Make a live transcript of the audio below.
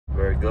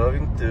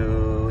going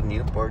to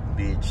Newport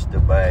Beach to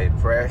buy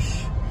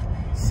fresh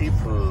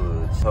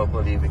seafoods.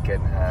 Hopefully we can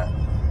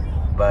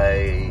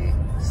buy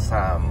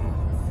some.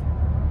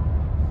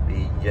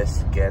 We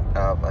just get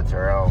up at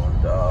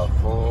around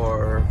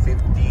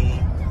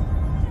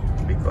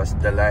 4:50 because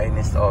the line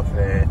is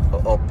open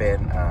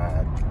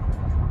at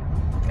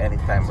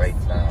anytime right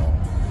now.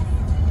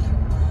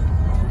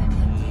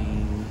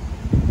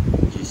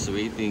 Just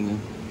waiting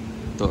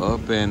to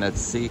open at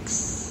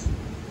 6.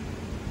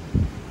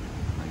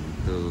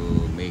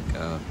 To make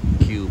a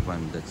cube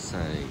on that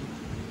side.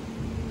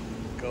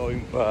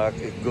 Going back,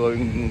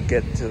 going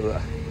get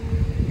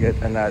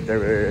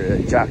another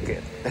jacket.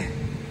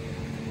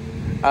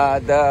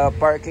 The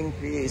parking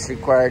fee is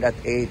required at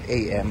 8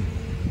 AM.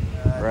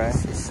 Right?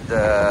 This is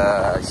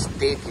the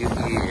statue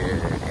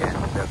here and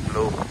the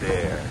globe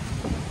there.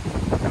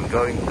 I'm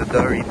going to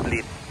the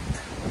Replit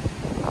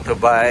to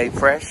buy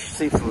fresh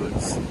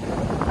seafoods.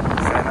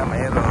 Sana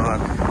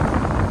mayroon.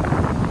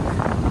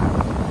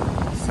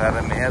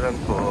 Sana meron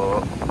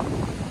po.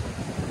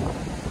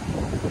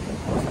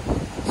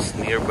 It's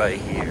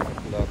nearby here.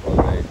 Look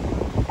already.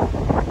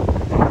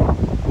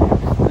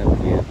 It's not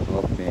yet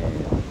open.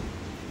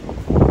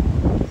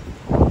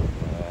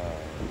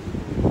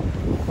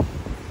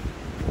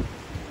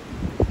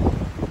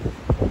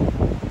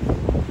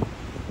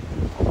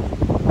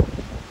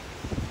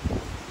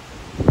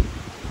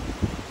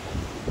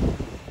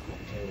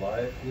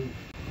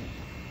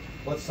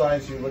 What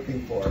size are you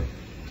looking for?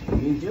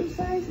 Medium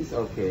size is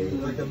okay.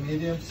 Like a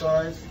medium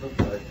size?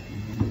 Okay.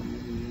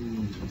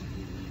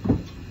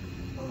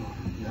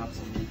 You have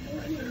some meat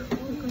right there.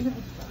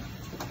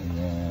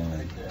 Yeah.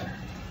 Right there.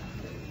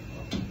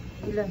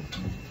 Ilan?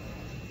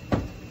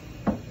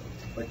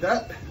 Like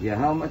that? Yeah,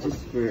 how much is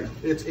per?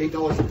 It's $8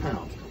 a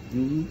pound.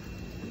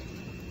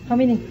 How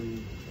many?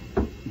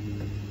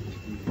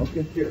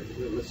 Okay. Here,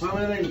 how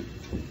many?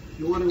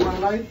 You want to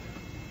run line?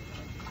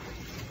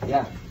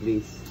 Yeah,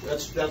 please.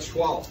 That's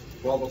 12.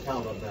 12 a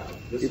pound on that.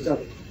 This It's is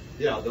up.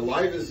 Yeah, the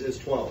live is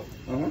 12.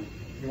 You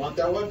want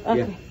that one? Okay.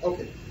 Yeah.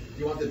 Okay.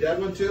 You want the dead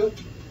one too?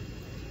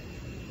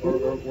 Or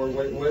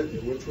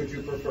which would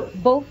you prefer?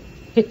 Both?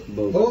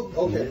 Both. Both?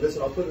 Okay,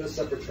 listen, I'll put it in a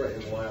separate tray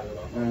and we'll add it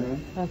up.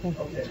 Okay.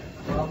 Okay.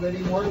 How many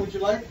more would you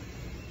like?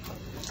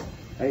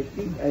 I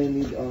think I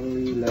need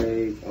only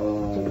like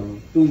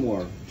 2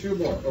 more. 2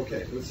 more.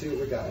 Okay, let's see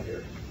what we got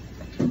here.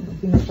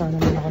 Pinasa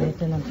naman ako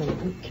nito ng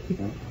tubig.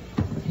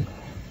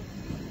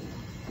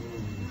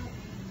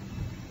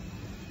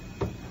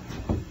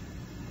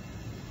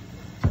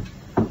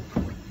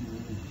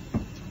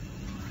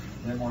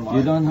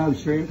 You don't have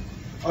shrimp?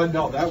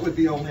 No, that would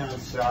be only on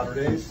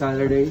Saturdays.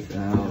 Saturdays?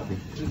 Okay.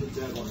 Here's a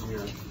dead one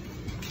here.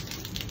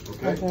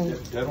 Okay, Okay.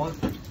 dead one?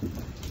 We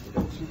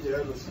got 2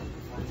 dead. Let's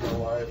find the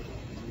live.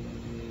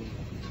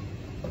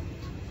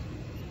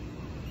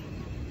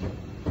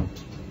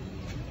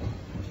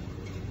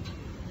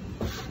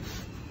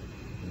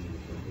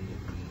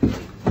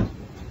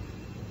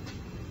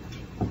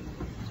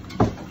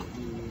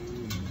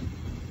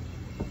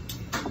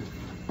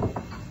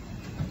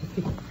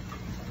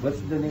 What's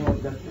the name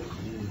of that fish?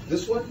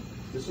 This one?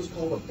 This is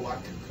called a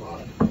black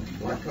cod.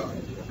 Black cod.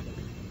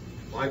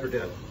 Live or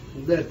dead?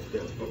 Dead.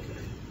 Dead. Okay.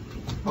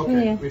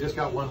 Okay. Yeah. We just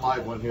got one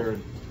live one here.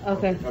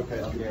 Okay.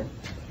 Okay. Okay.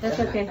 That's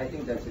okay. I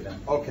think that's enough.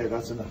 Okay,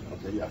 that's enough.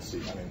 Okay, yeah,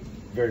 see, I mean,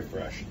 very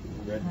fresh.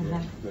 Red,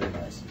 very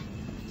nice.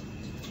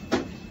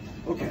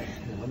 Okay,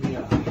 let me,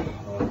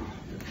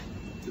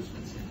 this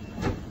one's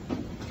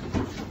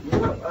You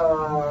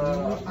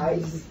have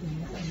ice?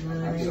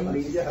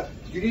 Actually, yeah.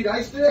 You need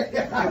ice today?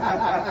 Yes,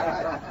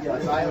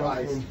 I have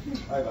ice.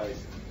 I have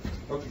ice.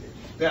 Okay.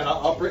 Dan,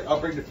 I'll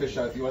bring the fish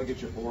out if you want to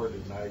get your board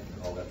and knife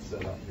and all that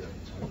set up here.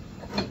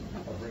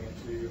 I'll bring it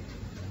to you.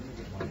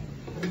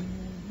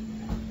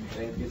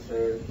 Thank you,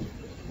 sir.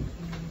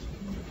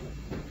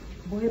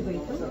 Buhay ba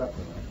ito?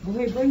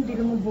 Buhay ba? Hindi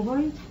naman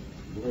buhay.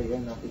 Buhay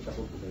yan, nakita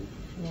ko buhay.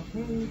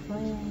 Okay,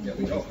 fine. Yeah,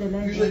 we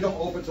usually don't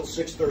open till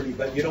 6:30,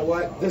 but you know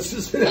what? This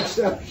is an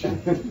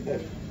exception.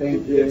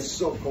 Thank you. It's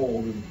so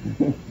cold and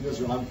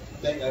miserable.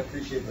 I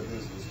appreciate the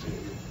business too.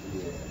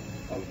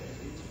 Yeah. Okay.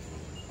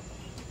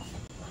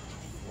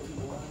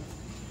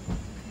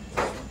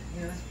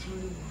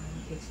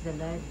 It's the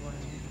live one.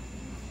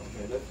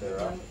 Okay, that's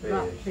the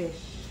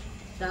Blackfish.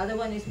 The other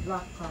one is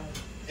black cod.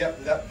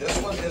 Yep, this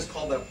one is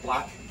called a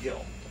black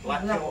gill.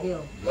 Black gill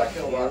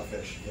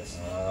rockfish. Yes.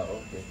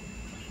 Okay.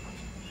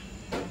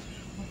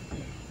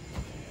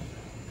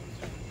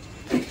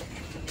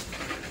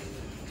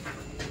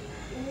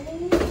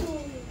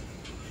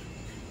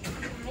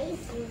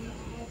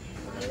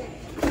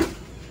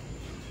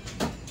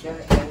 Can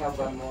I have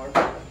one more?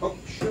 Oh,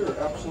 sure,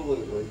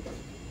 absolutely.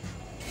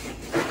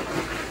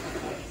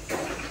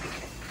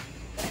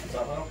 Is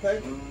that one okay?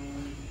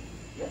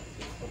 Yeah.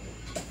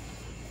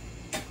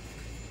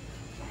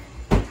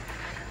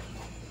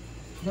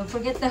 Don't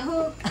forget the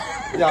hook.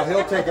 Yeah,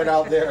 he'll take it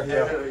out there.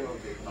 Yeah.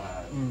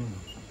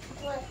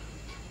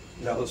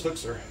 Now those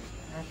hooks are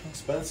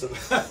expensive.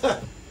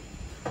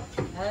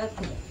 Okay.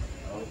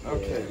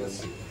 Okay, let's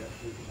see.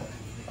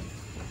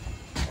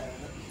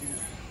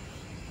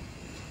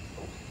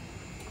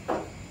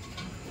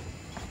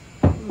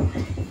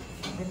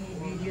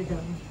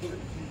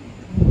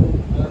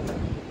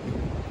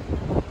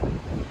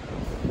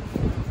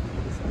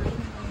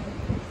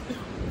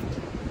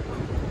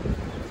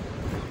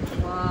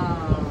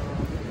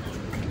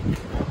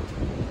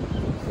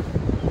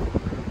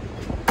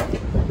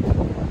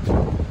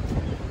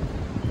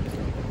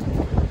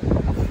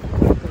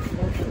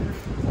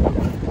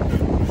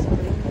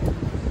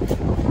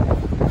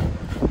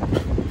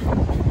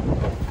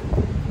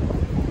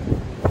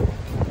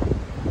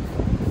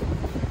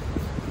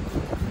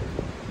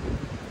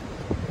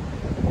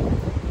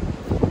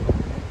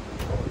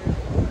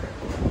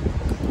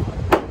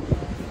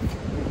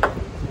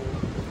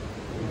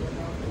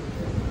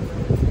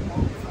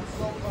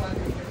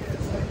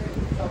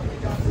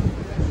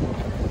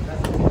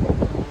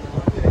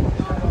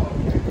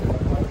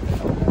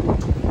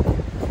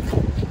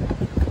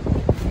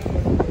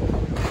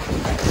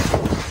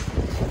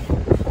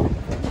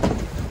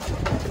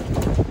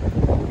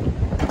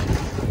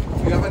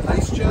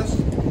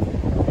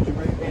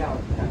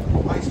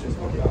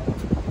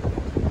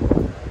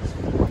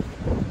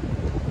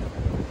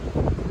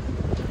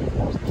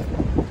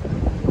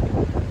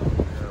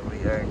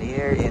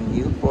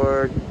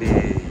 Newport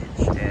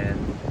Beach, and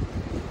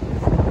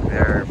we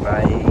are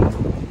buying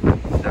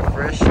the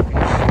fresh fish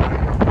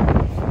here.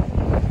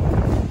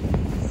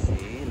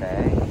 See,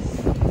 nice.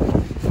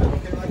 Is that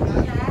okay like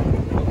that?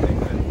 Yeah. Okay,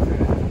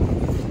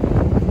 good.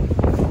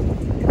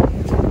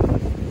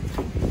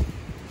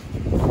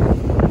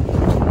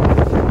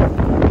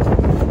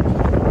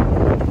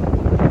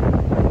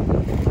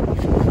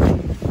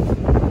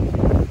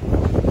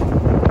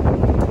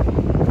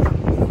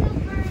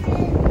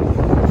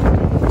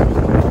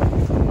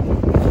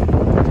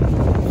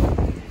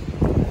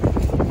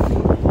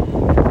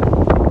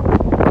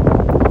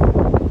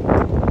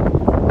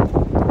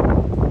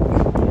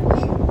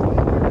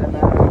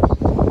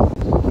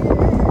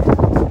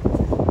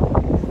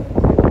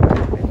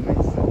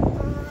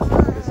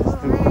 This is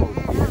too cold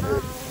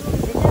here.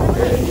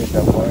 Early in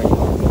the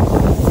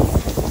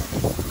morning.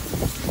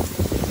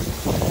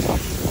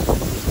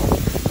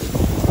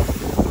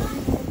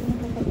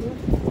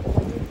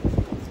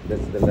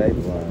 That's the light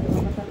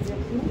one.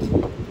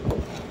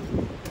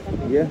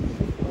 Yeah.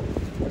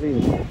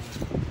 Really.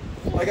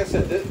 Like I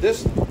said,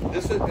 this is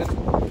it's,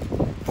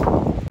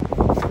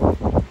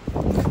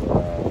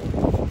 Wow.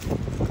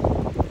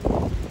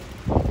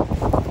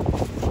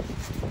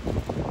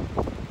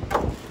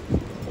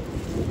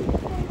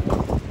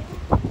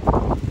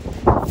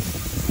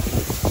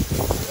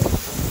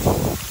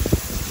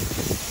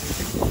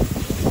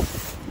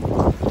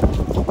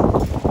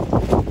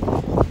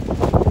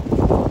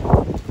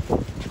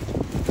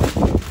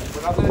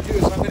 what I'm going to do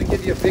is I'm going to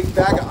give you a big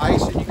bag of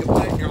ice, and you can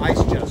put it in your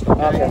ice chest.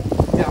 Okay. Okay.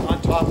 Yeah,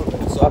 on top of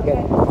it. So Okay.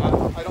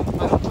 I don't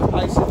put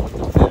ice in with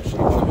the fish. You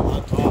put it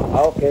on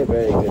top. Okay,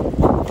 very good.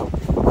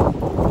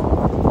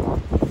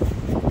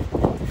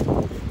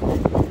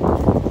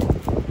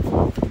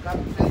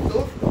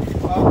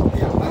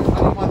 Yeah.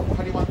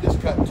 How do you want this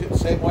cut? The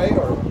same way,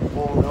 or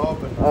hold it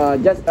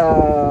open? Just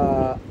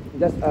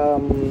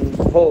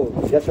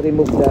hold. Just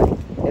remove the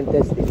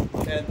intestine.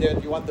 And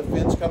then you want the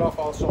fins cut off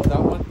also on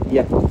that one?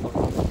 Yeah.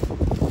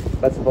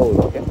 That's hold.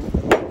 Okay.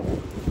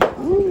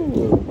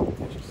 Ooh.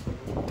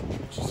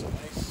 Just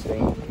nice.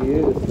 Thank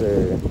you,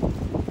 sir.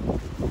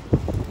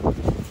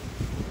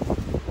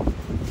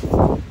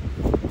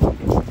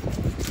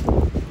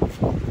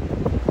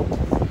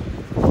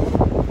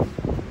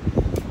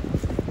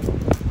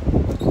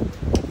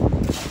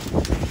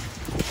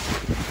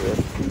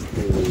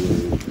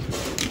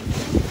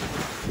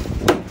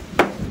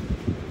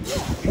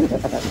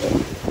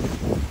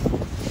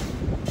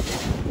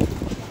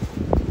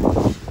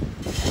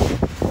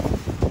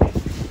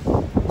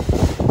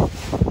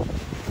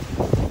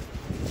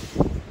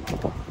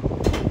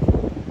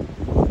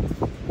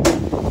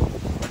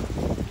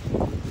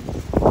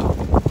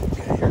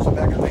 Okay, here's a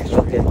bag of ice. for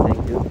Okay, you.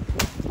 thank you.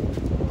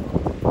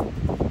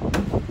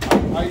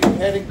 Are you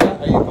heading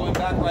back? Are you going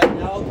back right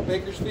now to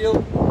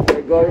Bakersfield?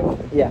 We're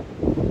going. Yeah.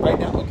 Right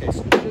now? Okay,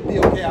 so it should be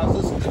okay. I was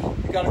listening.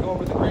 You got to go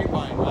over the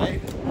grapevine,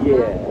 right?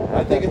 Yeah.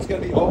 I think it's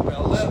going to be open.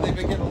 They've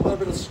been getting a little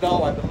bit of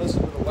snow. I've been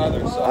listening to the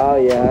weather, so Oh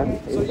yeah.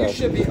 so you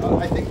should be.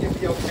 I think you'll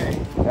be okay.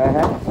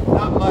 Uh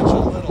Not much, a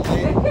little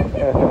late.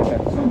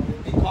 huh.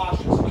 Be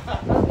cautious.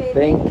 Okay.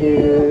 Thank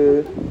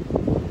you.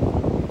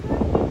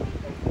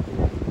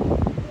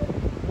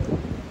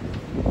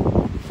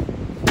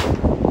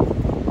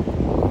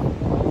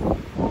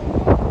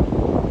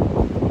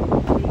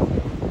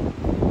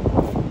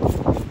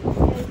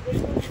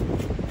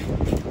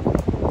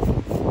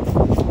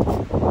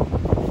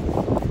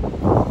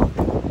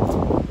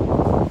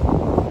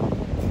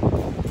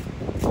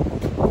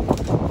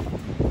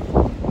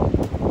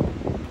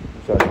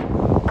 Sorry.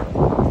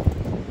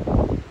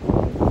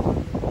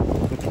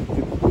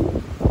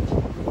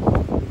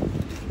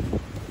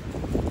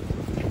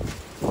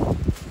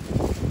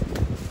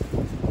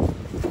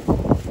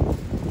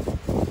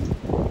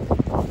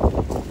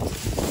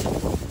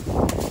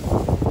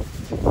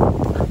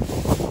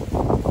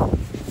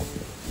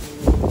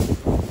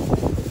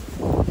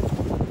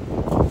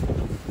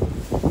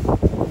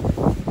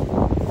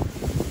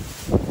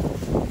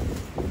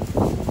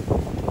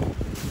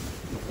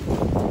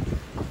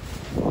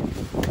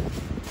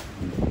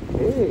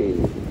 Hey.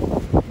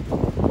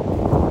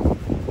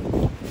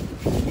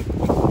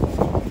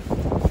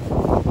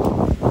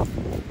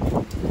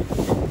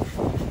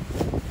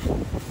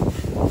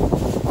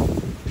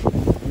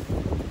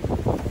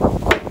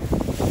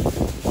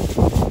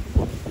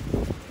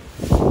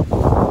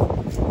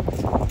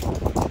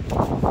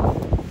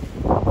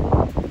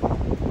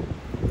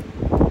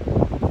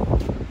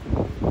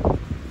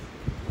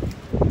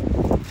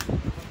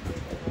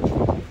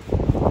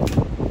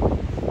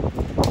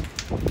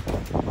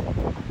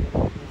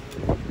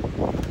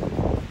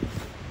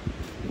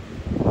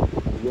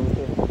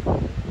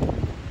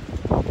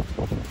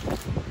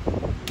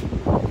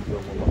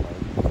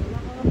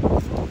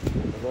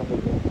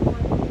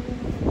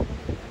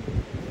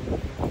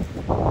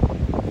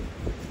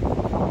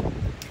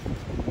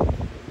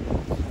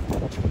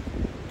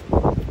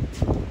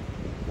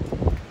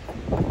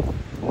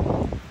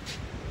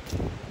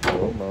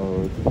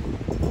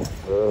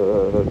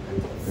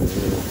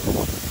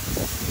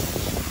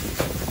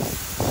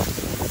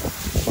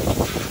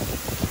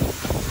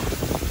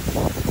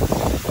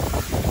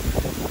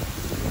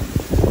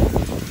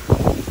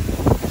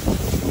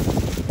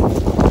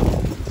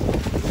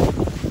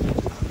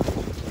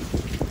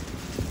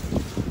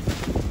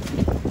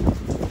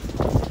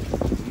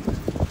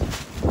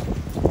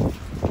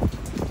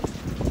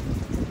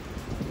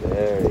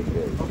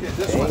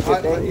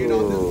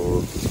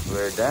 Ooh,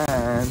 we're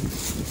done.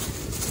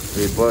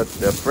 We bought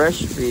the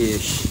fresh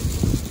fish.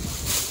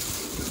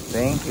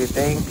 Thank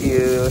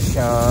you,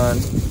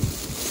 Sean.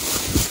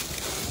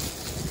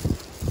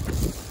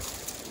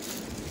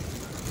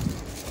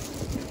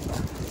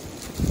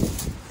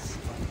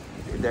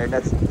 They're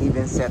not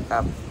even set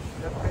up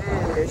the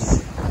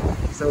fish,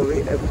 so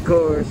we, of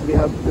course, we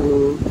have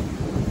to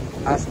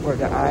ask for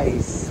the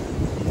ice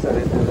so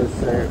that it will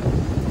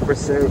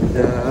preserve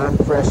the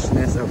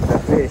freshness of the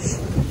fish.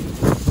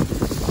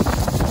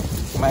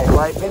 My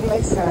wife and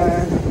my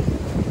son,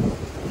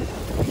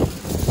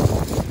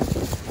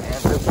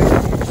 and the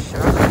fish.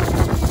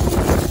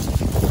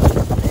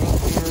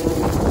 Thank you.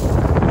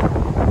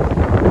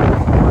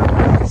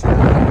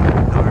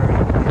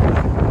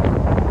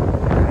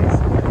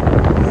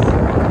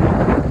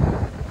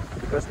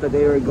 Because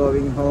today we're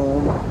going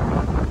home.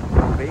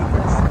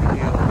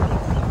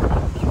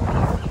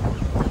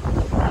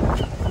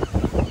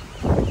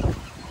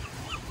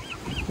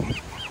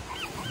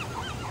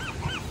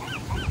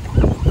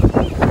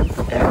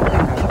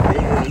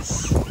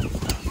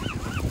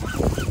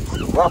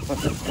 Wow.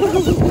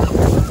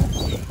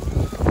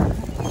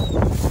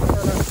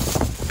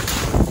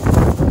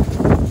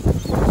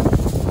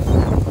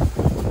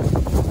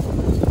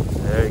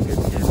 Very good.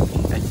 Yes.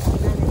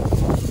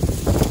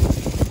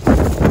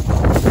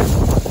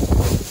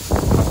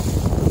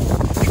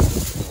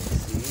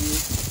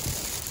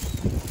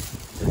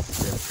 This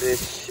is the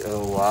fish.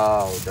 Oh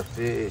wow, the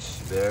fish.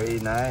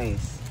 Very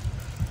nice.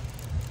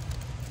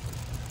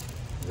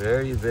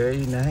 Very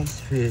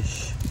nice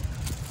fish.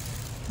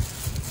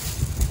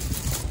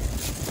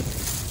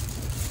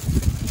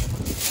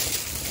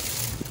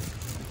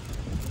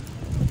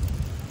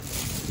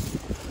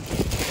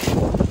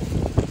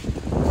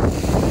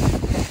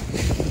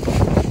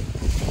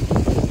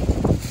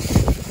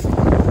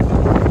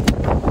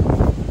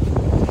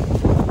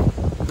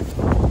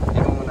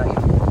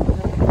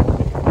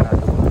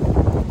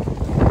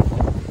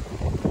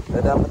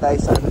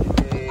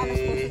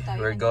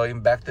 We're going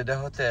back to the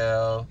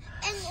hotel,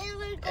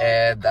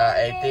 and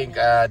I think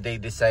they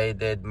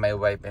decided, my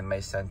wife and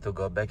my son, to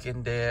go back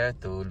in there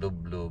to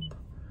lub-lub.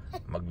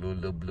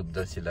 Maglulub-lub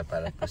daw sila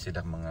para po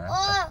silang mga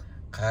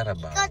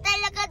Carabao. Ikaw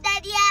talaga,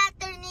 Daddy,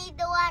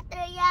 tornado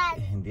water yan.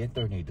 Hindi yan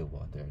tornado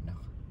water, no?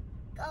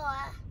 Ikaw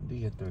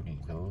Hindi yan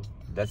tornado.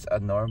 That's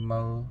a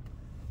normal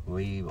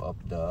wave of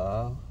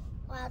the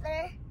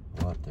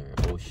water,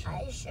 ocean.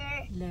 Are you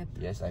sure? Left.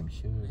 Yes, I'm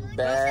sure.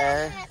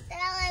 Back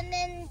and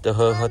then The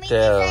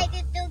hotel. Mommy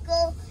decided to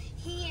go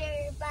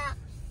here back.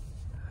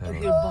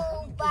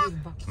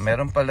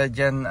 Meron pala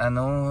dyan,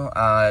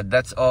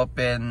 that's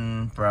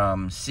open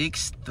from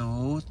 6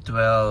 to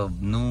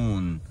 12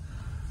 noon.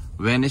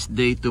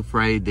 Wednesday to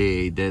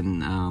Friday.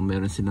 Then,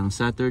 meron silang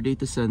Saturday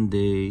to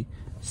Sunday,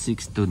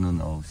 6 to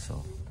noon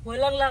also.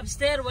 Walang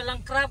lobster,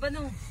 walang crab,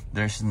 ano?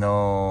 There's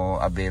no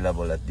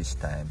available at this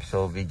time.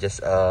 So, we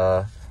just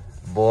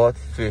bought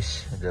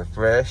fish, the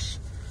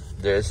fresh.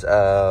 There's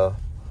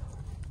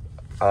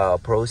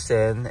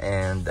frozen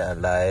and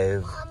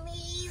live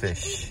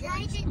fish.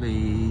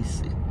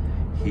 Place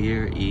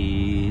here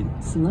in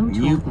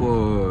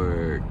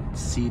Newport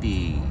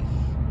City.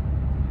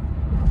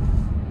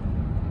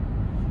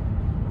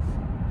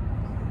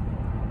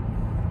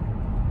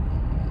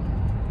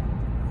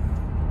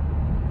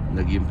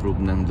 Nag-improve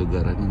ng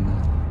lugar, ano na?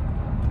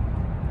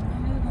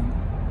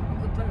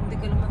 Hindi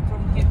ka naman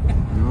from here.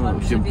 No,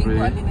 siyempre,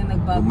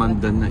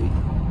 gumanda na eh.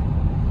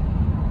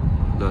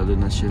 Lalo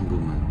na siyang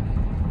gumanda.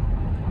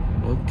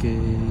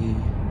 Okay.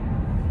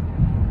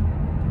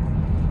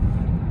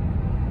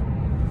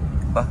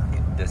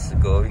 This is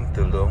going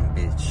to Long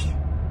Beach.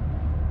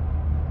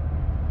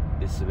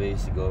 This way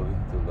is going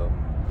to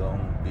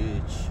Long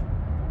Beach.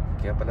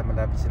 Kaya pala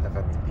malapit sila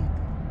kami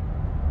dito.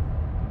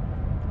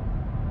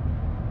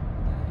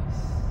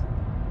 Nice.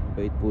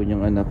 Bait po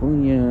niyang anak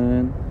kong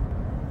yan.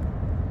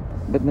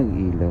 Ba't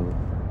nag-ilaw?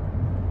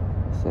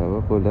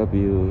 Asawa ko, love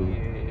you.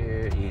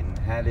 Here in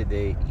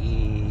Holiday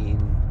Inn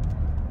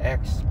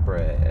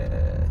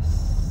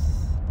Express.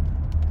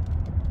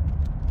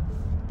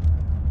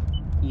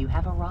 You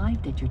have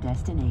arrived at your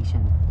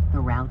destination.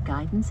 The route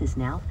guidance is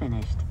now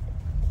finished.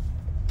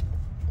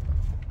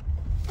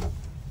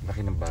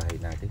 Laki ng bahay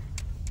natin.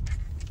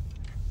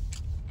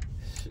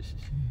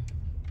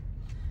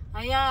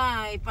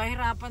 Ay,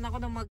 pahirapan ako ng